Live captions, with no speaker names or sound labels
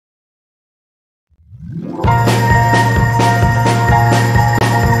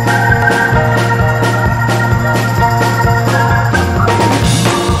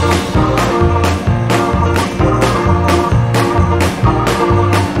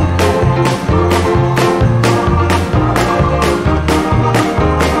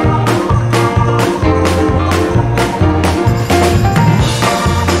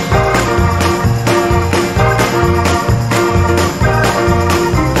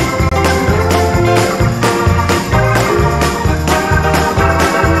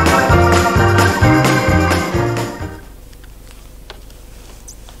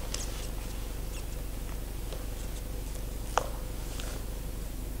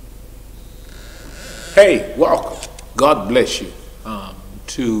Hey, welcome. God bless you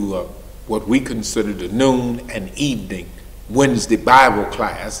to what we consider the noon and evening Wednesday Bible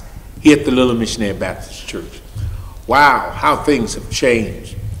class here at the Little Missionary Baptist Church. Wow, how things have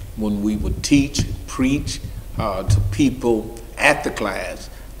changed when we would teach and preach to people at the class.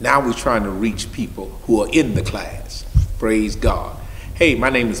 Now we're trying to reach people who are in the class. Praise God. Hey, my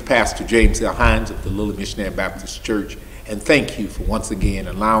name is Pastor James L. Hines of the Little Missionary Baptist Church, and thank you for once again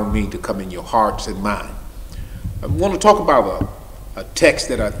allowing me to come in your hearts and minds. I want to talk about a text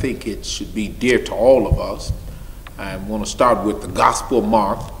that I think it should be dear to all of us. I want to start with the Gospel of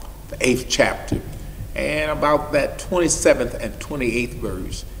Mark, the 8th chapter, and about that 27th and 28th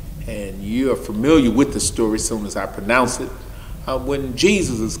verse. And you're familiar with the story as soon as I pronounce it. When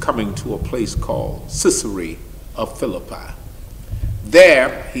Jesus is coming to a place called Caesarea of Philippi.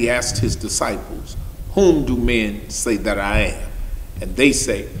 There he asked his disciples, "Whom do men say that I am?" And they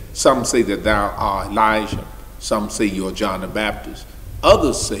say, "Some say that thou art Elijah, some say you're John the Baptist,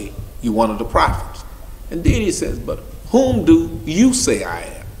 others say you're one of the prophets." And then he says, "But whom do you say I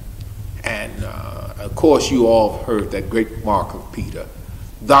am?" And of course you all have heard that great remark of Peter,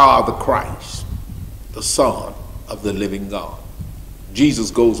 "Thou art the Christ, the Son of the living God."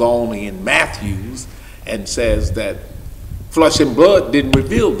 Jesus goes on in Matthew's and says that flesh and blood didn't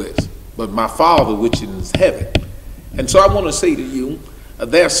reveal this, but my Father which is in heaven. And so I want to say to you,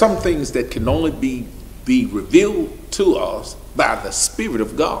 there are some things that can only be revealed to us by the Spirit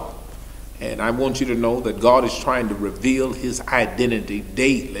of God. And I want you to know that God is trying to reveal his identity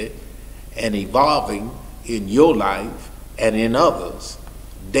daily and evolving in your life and in others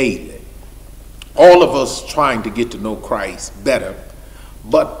daily. All of us trying to get to know Christ better,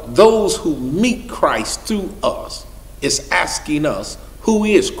 but those who meet Christ through us is asking us, who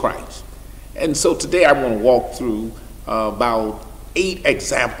is Christ? And so today I want to walk through about 8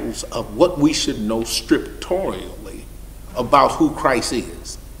 examples of what we should know scripturally about who Christ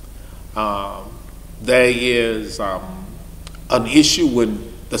is. There is an issue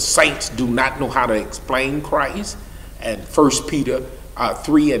when the saints do not know how to explain Christ, and 1 Peter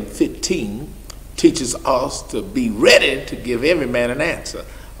 3 and 15 teaches us to be ready to give every man an answer.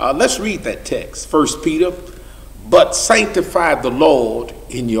 Let's read that text. 1 Peter, "But sanctify the Lord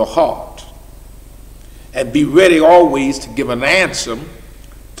in your heart, and be ready always to give an answer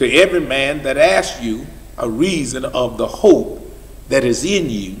to every man that asks you a reason of the hope that is in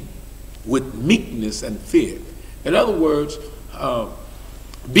you with meekness and fear." In other words,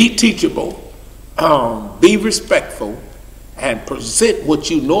 be teachable, be respectful, and present what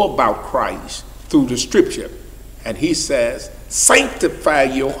you know about Christ through the scripture. And he says, sanctify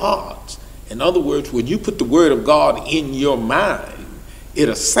your hearts. In other words, when you put the word of God in your mind,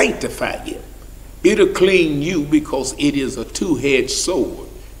 it'll sanctify you. It'll clean you because it is a two-edged sword,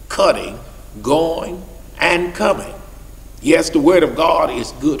 cutting, going, and coming. Yes, the word of God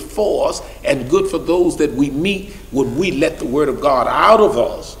is good for us and good for those that we meet when we let the word of God out of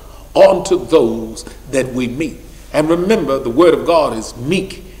us onto those that we meet. And remember, the word of God is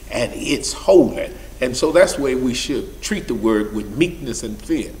meek and it's holy. And so that's where we should treat the word with meekness and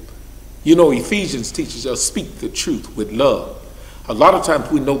fear. You know, Ephesians teaches us speak the truth with love. A lot of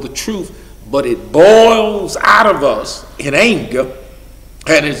times we know the truth, but it boils out of us in anger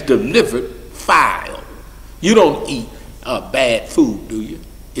and is delivered foul. You don't eat bad food, do you?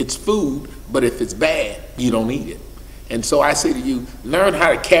 It's food, but if it's bad, you don't eat it. And so I say to you, learn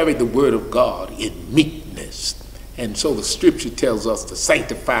how to carry the word of God in meekness. And so the scripture tells us to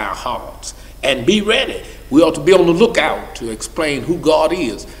sanctify our hearts and be ready. We ought to be on the lookout to explain who God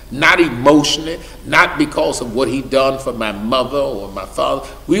is, not emotionally, not because of what he done for my mother or my father.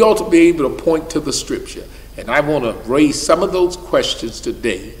 We ought to be able to point to the scripture. And I want to raise some of those questions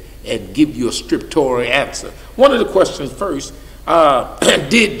today and give you a scriptural answer. One of the questions first,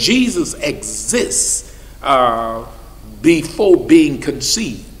 did Jesus exist before being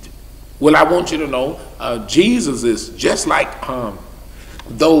conceived? Well, I want you to know Jesus is just like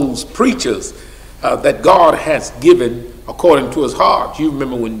those preachers that God has given according to his heart. You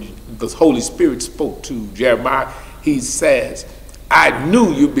remember when the Holy Spirit spoke to Jeremiah, he says, "I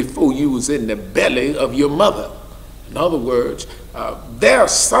knew you before you was in the belly of your mother." In other words, there are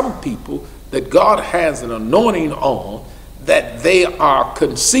some people that God has an anointing on that they are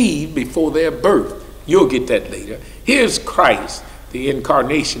conceived before their birth. You'll get that later. Here's Christ, the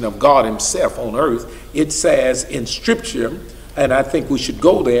incarnation of God himself on earth. It says in scripture, and I think we should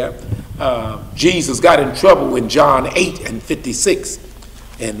go there, Jesus got in trouble in John 8 and 56.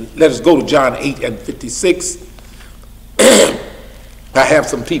 And let us go to John 8 and 56. I have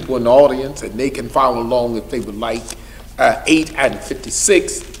some people in the audience and they can follow along if they would like. 8 and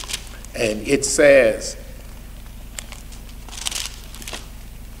 56. And it says,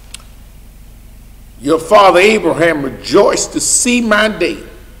 your father Abraham rejoiced to see my day,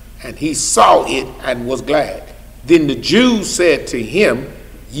 and he saw it and was glad. Then the Jews said to him,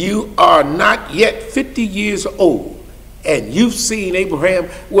 you are not yet 50 years old, and you've seen Abraham.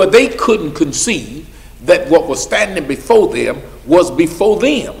 Well, they couldn't conceive that what was standing before them was before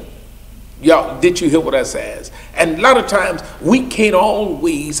them. Y'all, did you hear what I says? And a lot of times we can't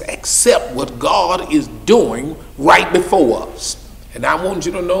always accept what God is doing right before us. And I want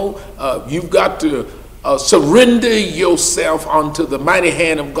you to know, you've got to surrender yourself unto the mighty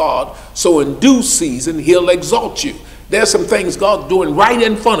hand of God, so in due season he'll exalt you. There's some things God's doing right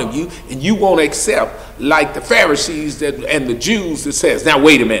in front of you, and you won't accept, like the Pharisees and the Jews that says, now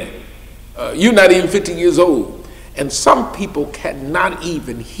wait a minute, you're not even 50 years old. And some people cannot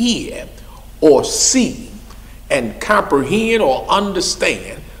even hear or see and comprehend or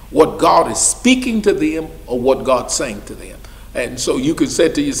understand what God is speaking to them or what God's saying to them. And so you can say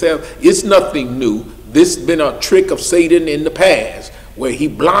to yourself, it's nothing new. This has been a trick of Satan in the past, where he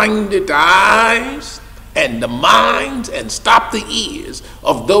blinded the eyes and the minds and stopped the ears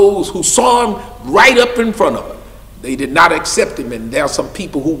of those who saw him right up in front of them. They did not accept him, and there are some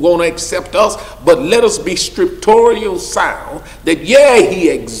people who won't accept us, but let us be scriptural sound that, yeah, he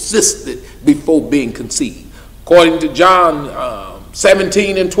existed before being conceived. According to John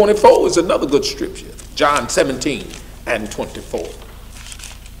 17 and 24 is another good scripture. John 17 and 24.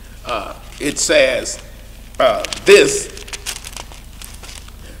 It says this,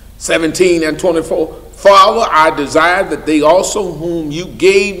 17 and 24, Father, I desire that they also whom you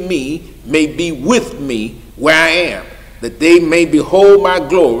gave me may be with me where I am, that they may behold my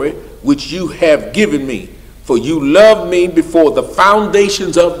glory which you have given me. For you loved me before the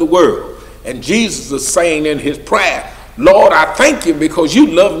foundations of the world. And Jesus is saying in his prayer, Lord, I thank you because you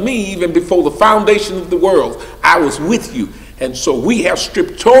loved me even before the foundation of the world. I was with you. And so we have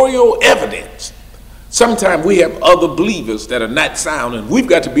scriptural evidence. Sometimes we have other believers that are not sound, and we've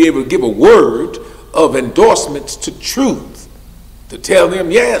got to be able to give a word of endorsements to truth, to tell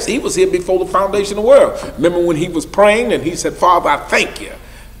them, yes, he was here before the foundation of the world. Remember when he was praying and he said, Father, I thank you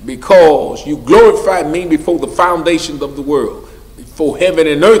because you glorified me before the foundations of the world. Before heaven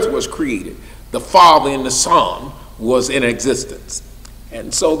and earth was created, the Father and the Son was in existence.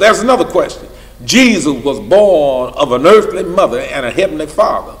 And so there's another question. Jesus was born of an earthly mother and a heavenly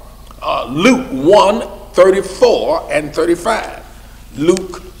father. Luke 1, 34 and 35.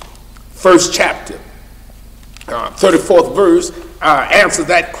 Luke, first chapter, 34th verse, answers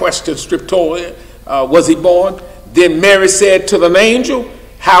that question scripturally. Was he born? Then Mary said to the angel,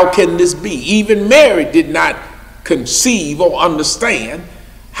 how can this be? Even Mary did not conceive or understand.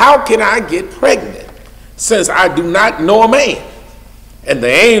 How can I get pregnant, since I do not know a man? And the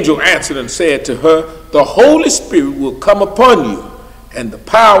angel answered and said to her, the Holy Spirit will come upon you, and the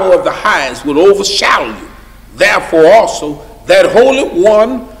power of the highest will overshadow you. Therefore also that Holy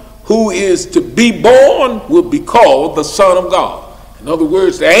One who is to be born will be called the Son of God. In other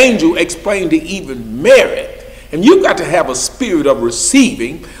words, the angel explained to even Mary, and you've got to have a spirit of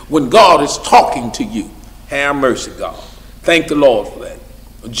receiving when God is talking to you. Have mercy, God. Thank the Lord for that.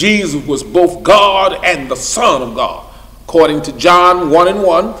 Jesus was both God and the Son of God. According to John 1 and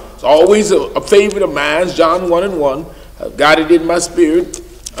 1, it's always a favorite of mine, John 1 and 1. I've got it in my spirit.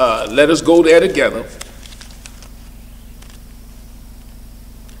 Let us go there together.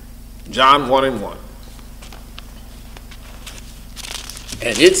 John 1 and 1.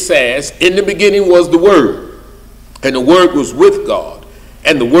 And it says, in the beginning was the Word, and the Word was with God,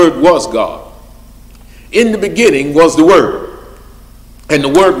 and the Word was God. In the beginning was the Word, and the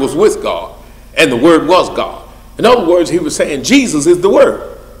Word was with God, and the Word was God. In other words, he was saying Jesus is the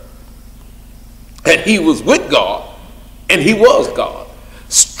Word, and he was with God, and he was God.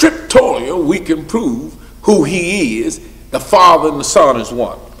 Scriptural, we can prove who he is. The Father and the Son is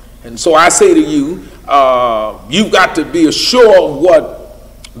one. And so I say to you, you've got to be assured of what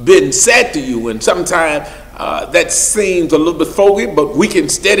been said to you, and sometimes that seems a little bit foggy, but we can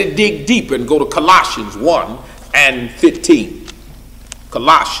steady dig deep and go to Colossians 1 and 15.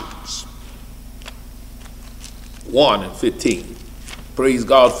 Colossians 1 and 15. Praise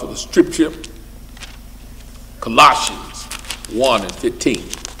God for the scripture. Colossians 1 and 15.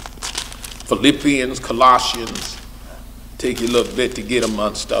 Philippians, Colossians, take you a little bit to get them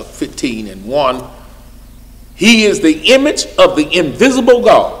unstuck. 15 and 1. He is the image of the invisible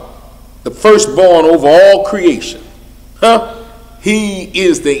God, the firstborn over all creation. He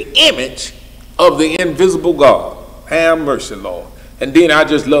is the image of the invisible God. Have mercy, Lord. And then I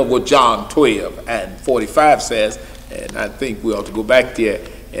just love what John 12 and 45 says, and I think we ought to go back there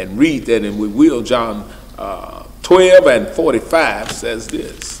and read that, and we will. John 12 and 45 says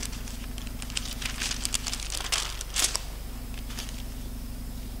this.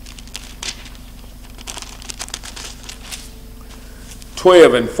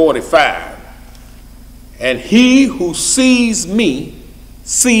 And he who sees me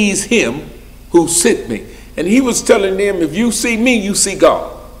sees him who sent me. And he was telling them, if you see me, you see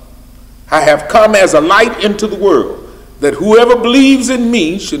God. I have come as a light into the world, that whoever believes in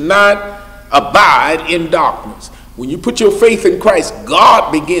me should not abide in darkness. When you put your faith in Christ,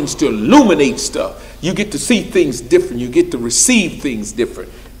 God begins to illuminate stuff. You get to see things different. You get to receive things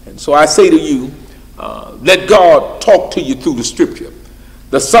different. And so I say to you, let God talk to you through the scripture.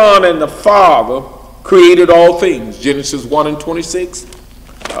 The Son and the Father created all things. Genesis 1 and 26.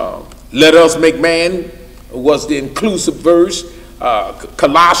 Let us make man was the inclusive verse.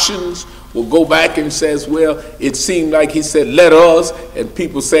 Colossians will go back and says, well, it seemed like he said, let us, and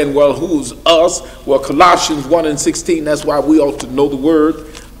people saying, well, who's us? Well, Colossians 1 and 16, that's why we ought to know the word,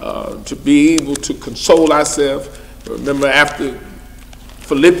 to be able to console ourselves. Remember, after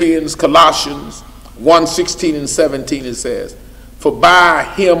Philippians, Colossians 1, 16 and 17, it says, for by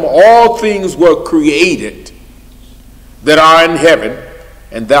him all things were created that are in heaven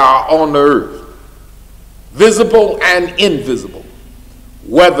and that are on the earth, visible and invisible,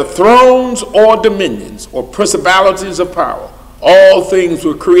 whether thrones or dominions or principalities of power. All things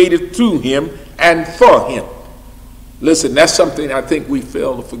were created through him and for him. Listen, that's something I think we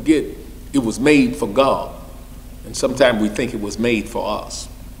fail to forget. It was made for God. And sometimes we think it was made for us.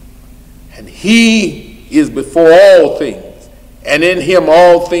 And he is before all things. And in him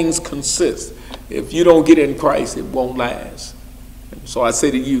all things consist. If you don't get in Christ, it won't last. And so I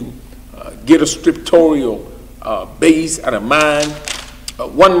say to you, get a scriptorial base and a mind.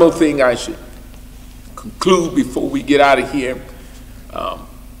 One more thing I should conclude before we get out of here.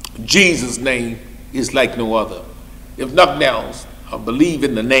 Jesus' name is like no other. If nothing else, believe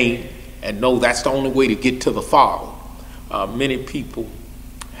in the name and know that's the only way to get to the Father. Many people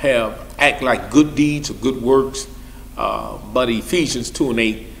act like good deeds or good works, but Ephesians 2 and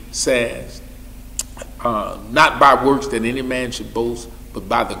 8 says, not by works that any man should boast, but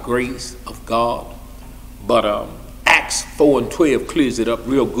by the grace of God. But Acts 4 and 12 clears it up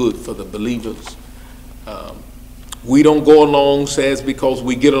real good for the believers. We don't go along, says, because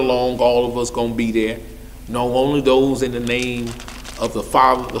we get along, all of us going to be there. No, only those in the name of the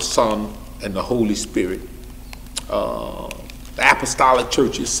Father, the Son, and the Holy Spirit. The apostolic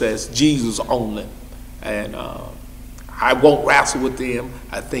churches says Jesus only. And I won't wrestle with them.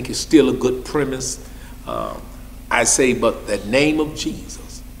 I think it's still a good premise. I say, but the name of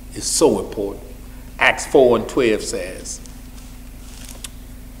Jesus is so important. Acts 4 and 12 says,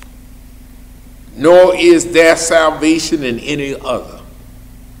 nor is there salvation in any other,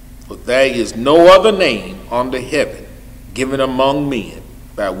 for there is no other name under heaven given among men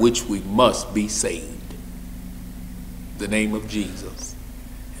by which we must be saved. The name of Jesus.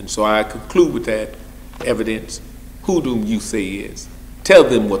 And so I conclude with that evidence. Who do you say is? Tell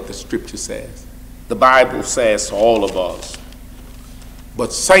them what the scripture says. The Bible says to all of us,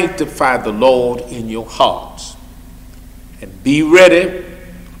 but sanctify the Lord in your hearts, and be ready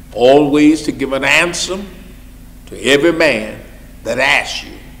always to give an answer to every man that asks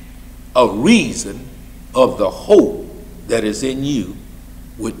you a reason of the hope that is in you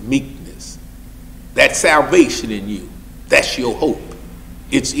with meekness. That salvation in you, that's your hope.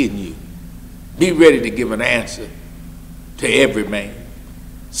 It's in you. Be ready to give an answer to every man.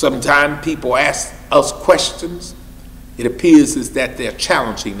 Sometimes people ask us questions. It appears as that they're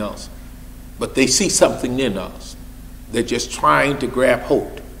challenging us, but they see something in us. They're just trying to grab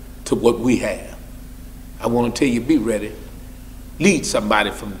hold to what we have. I want to tell you, be ready. Lead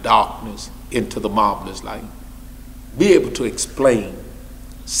somebody from darkness into the marvelous light. Be able to explain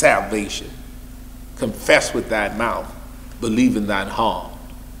salvation. Confess with thy mouth, believe in thine heart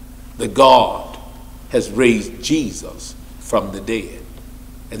that God has raised Jesus from the dead,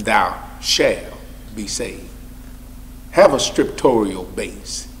 and thou shalt be saved. Have a scriptorial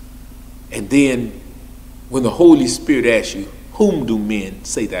base. And then when the Holy Spirit asks you, whom do men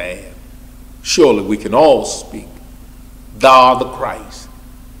say that I am? Surely we can all speak, thou art the Christ,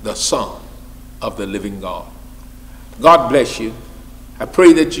 the Son of the living God. God bless you. I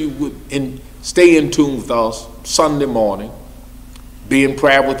pray that you would stay in tune with us Sunday morning. Be in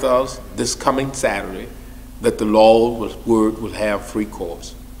prayer with us this coming Saturday, that the Lord's word will have free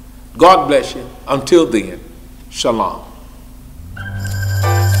course. God bless you. Until then, shalom.